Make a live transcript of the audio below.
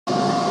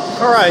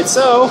Alright,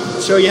 so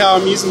I'll show you how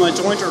I'm using my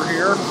jointer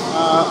here.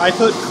 I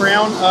put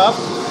crown up,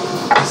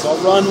 so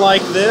I'll run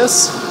like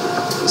this.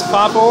 Just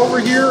pop over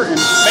here and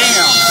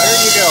bam, there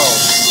you go.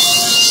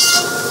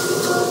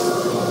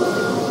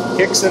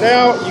 Kicks it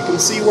out. You can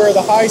see where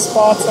the high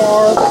spots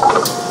are.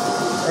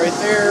 Right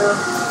there.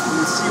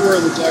 You can see where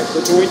the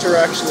jointer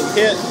actually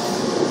hit.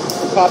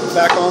 I'll pop it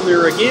back on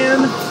there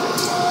again.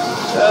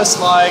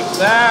 Just like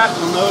that.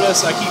 You'll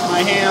notice I keep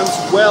my hands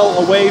well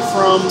away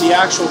from the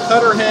actual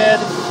cutter head.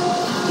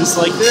 Just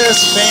like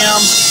this, bam.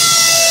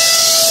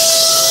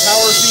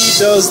 Powerfeed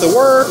does the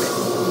work.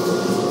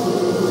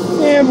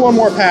 And one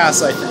more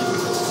pass, I think.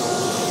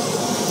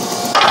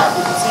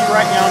 You can see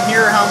right down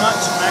here how much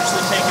I'm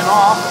actually taking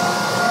off.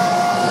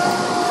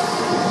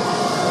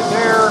 Right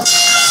there.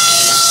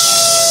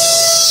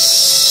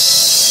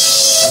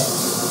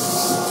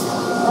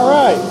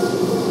 Alright.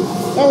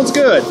 That one's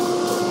good.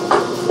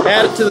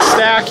 Add it to the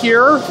stack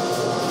here.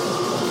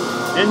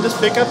 And just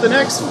pick up the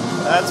next one.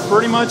 That's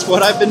pretty much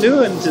what I've been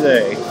doing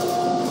today.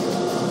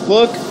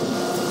 Look,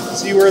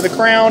 see where the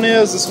crown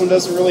is? This one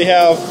doesn't really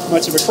have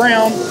much of a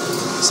crown,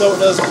 so it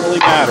doesn't really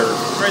matter.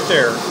 Right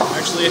there.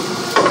 Actually,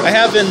 I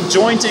have been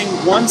jointing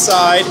one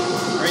side.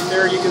 Right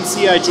there, you can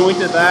see I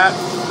jointed that.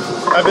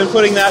 I've been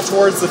putting that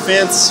towards the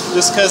fence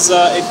just because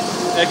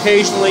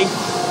occasionally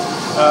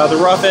the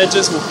rough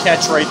edges will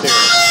catch right there.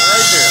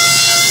 Right there.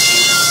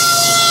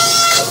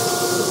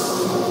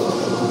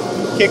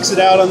 Kicks it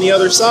out on the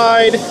other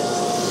side.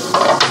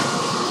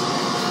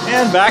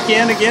 And back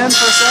in again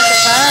for a second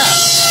pass.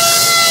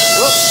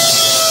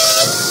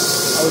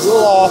 Whoops. I was a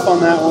little off on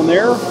that one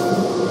there.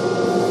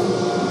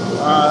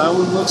 That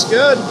one looks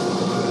good.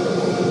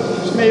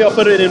 So maybe I'll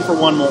put it in for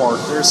one more.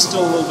 There's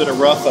still a little bit of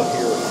rough up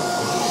here.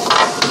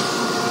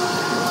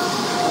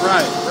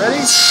 Alright,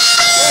 ready?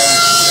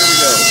 There we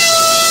go.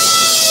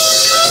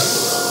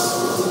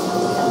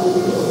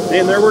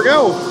 And there we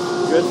go.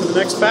 Good for the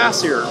next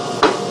pass here.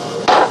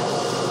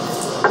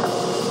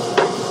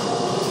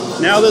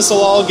 Now this will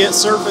all get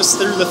surfaced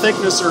through the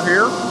thicknesser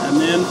here, and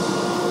then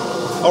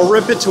I'll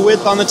rip it to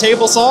width on the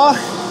table saw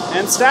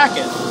and stack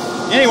it.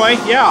 Anyway,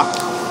 yeah.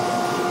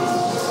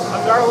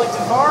 I'm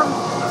DarlingtonFarm.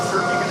 Not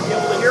sure if you're going to be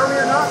able to hear me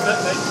or not, but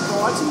thank you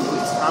for watching.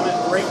 Please comment,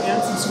 rate,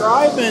 and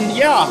subscribe, and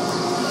yeah,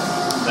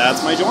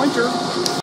 that's my jointer.